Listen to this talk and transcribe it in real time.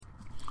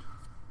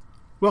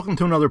Welcome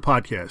to another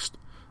podcast.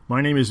 My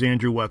name is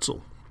Andrew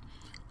Wetzel.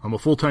 I'm a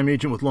full-time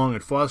agent with Long &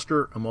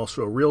 Foster. I'm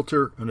also a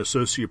realtor, an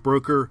associate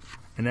broker,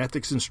 an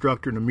ethics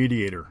instructor, and a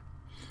mediator.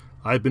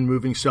 I've been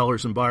moving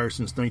sellers and buyers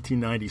since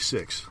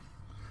 1996.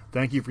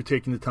 Thank you for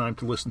taking the time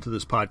to listen to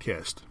this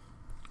podcast.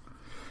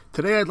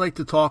 Today I'd like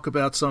to talk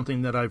about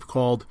something that I've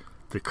called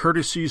the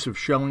courtesies of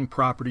showing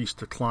properties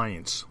to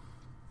clients.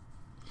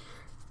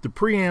 The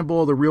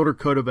preamble of the Realtor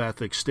Code of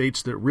Ethics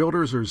states that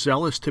realtors are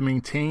zealous to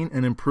maintain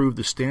and improve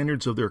the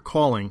standards of their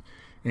calling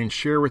and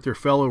share with their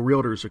fellow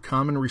realtors a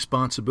common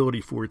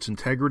responsibility for its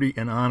integrity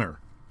and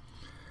honor.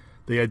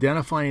 They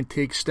identify and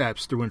take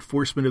steps through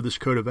enforcement of this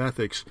Code of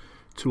Ethics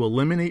to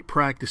eliminate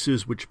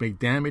practices which may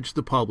damage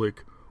the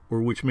public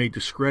or which may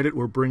discredit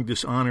or bring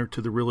dishonor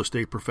to the real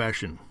estate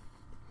profession.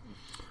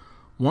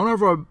 One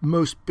of our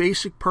most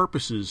basic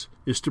purposes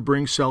is to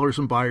bring sellers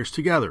and buyers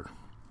together.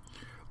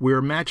 We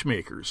are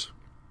matchmakers.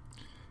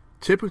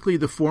 Typically,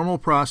 the formal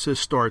process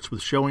starts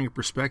with showing a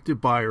prospective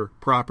buyer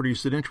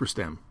properties that interest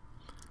them.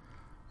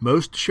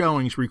 Most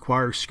showings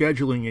require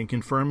scheduling and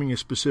confirming a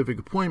specific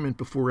appointment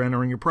before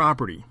entering a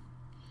property.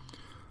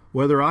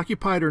 Whether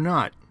occupied or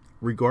not,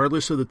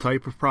 regardless of the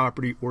type of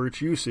property or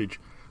its usage,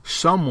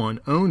 someone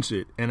owns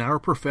it, and our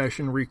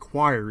profession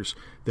requires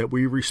that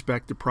we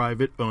respect the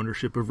private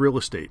ownership of real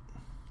estate.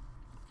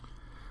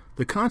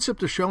 The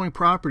concept of showing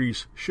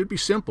properties should be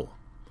simple.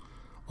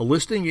 A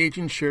listing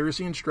agent shares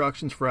the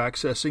instructions for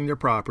accessing their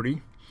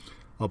property.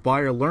 A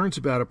buyer learns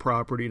about a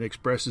property and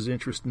expresses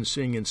interest in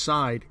seeing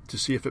inside to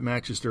see if it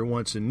matches their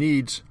wants and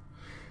needs.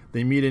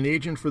 They meet an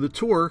agent for the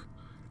tour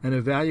and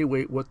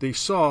evaluate what they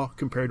saw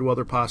compared to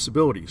other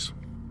possibilities.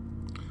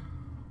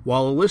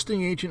 While a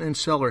listing agent and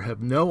seller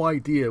have no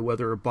idea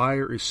whether a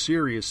buyer is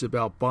serious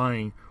about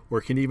buying or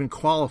can even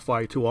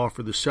qualify to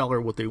offer the seller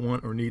what they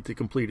want or need to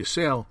complete a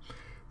sale,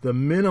 the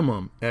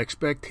minimum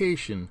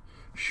expectation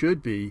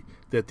should be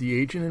that the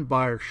agent and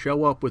buyer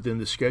show up within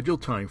the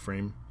scheduled time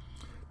frame,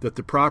 that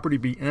the property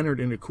be entered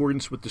in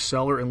accordance with the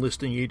seller and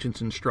listing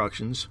agent's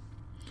instructions,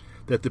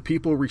 that the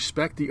people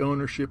respect the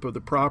ownership of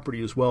the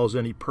property as well as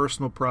any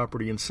personal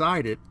property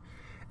inside it,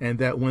 and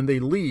that when they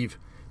leave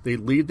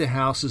the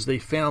house as they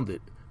found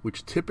it,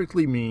 which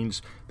typically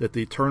means that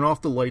they turn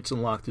off the lights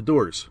and lock the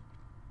doors.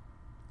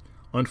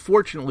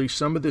 Unfortunately,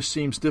 some of this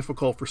seems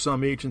difficult for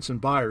some agents and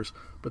buyers,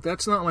 but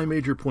that's not my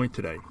major point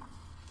today.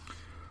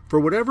 For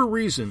whatever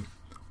reason,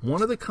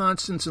 one of the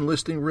constants in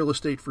listing real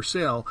estate for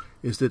sale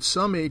is that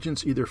some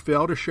agents either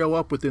fail to show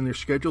up within their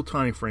scheduled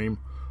time frame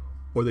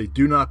or they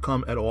do not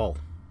come at all.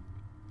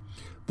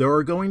 There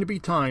are going to be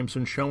times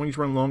when showings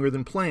run longer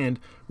than planned,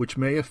 which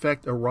may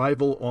affect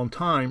arrival on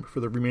time for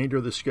the remainder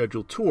of the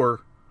scheduled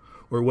tour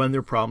or when there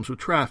are problems with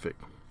traffic.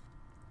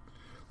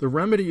 The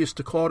remedy is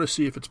to call to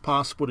see if it's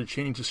possible to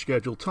change the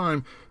scheduled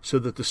time so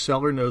that the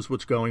seller knows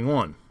what's going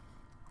on.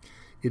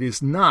 It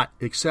is not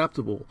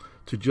acceptable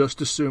to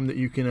just assume that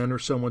you can enter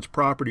someone's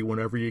property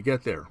whenever you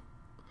get there.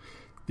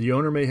 The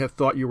owner may have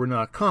thought you were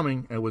not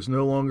coming and was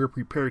no longer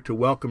prepared to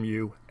welcome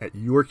you at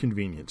your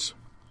convenience.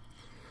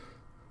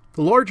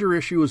 The larger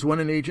issue is when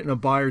an agent and a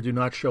buyer do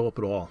not show up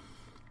at all.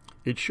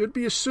 It should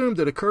be assumed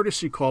that a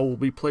courtesy call will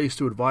be placed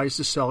to advise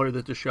the seller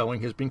that the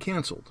showing has been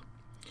canceled.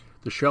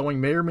 The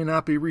showing may or may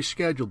not be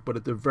rescheduled, but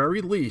at the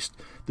very least,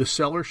 the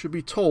seller should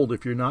be told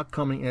if you're not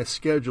coming as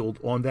scheduled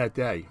on that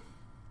day.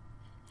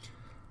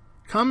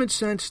 Common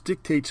sense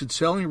dictates that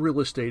selling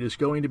real estate is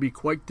going to be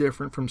quite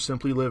different from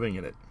simply living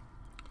in it.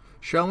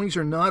 Showings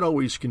are not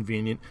always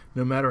convenient,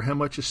 no matter how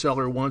much a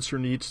seller wants or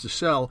needs to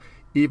sell,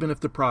 even if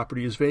the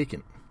property is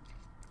vacant.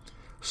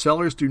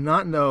 Sellers do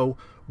not know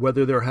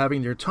whether they're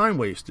having their time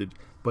wasted,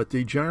 but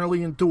they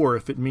generally endure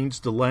if it means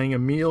delaying a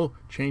meal,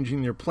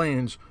 changing their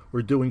plans,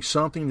 or doing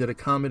something that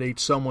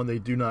accommodates someone they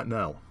do not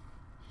know.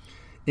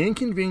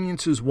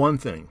 Inconvenience is one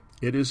thing.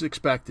 It is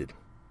expected.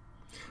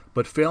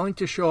 But failing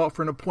to show up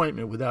for an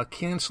appointment without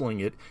canceling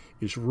it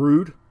is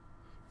rude,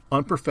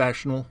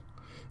 unprofessional,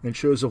 and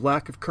shows a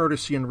lack of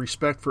courtesy and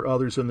respect for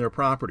others and their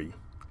property.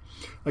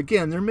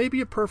 Again, there may be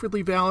a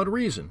perfectly valid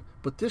reason,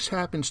 but this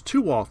happens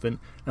too often,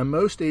 and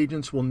most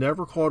agents will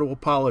never call to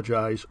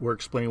apologize or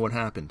explain what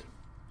happened.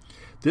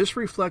 This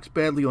reflects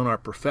badly on our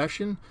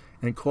profession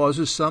and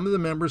causes some of the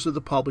members of the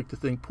public to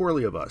think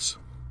poorly of us.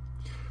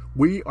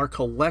 We are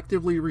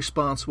collectively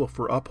responsible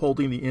for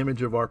upholding the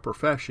image of our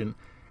profession,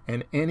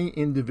 and any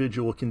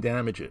individual can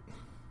damage it.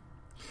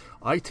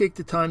 I take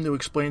the time to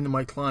explain to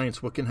my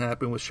clients what can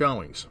happen with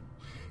showings.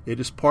 It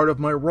is part of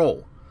my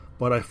role,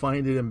 but I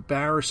find it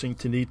embarrassing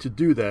to need to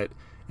do that,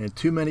 and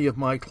too many of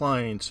my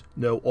clients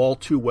know all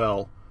too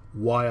well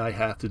why I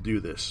have to do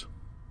this.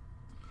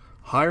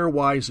 Hire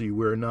wisely,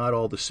 we're not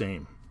all the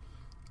same.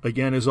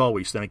 Again, as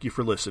always, thank you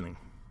for listening.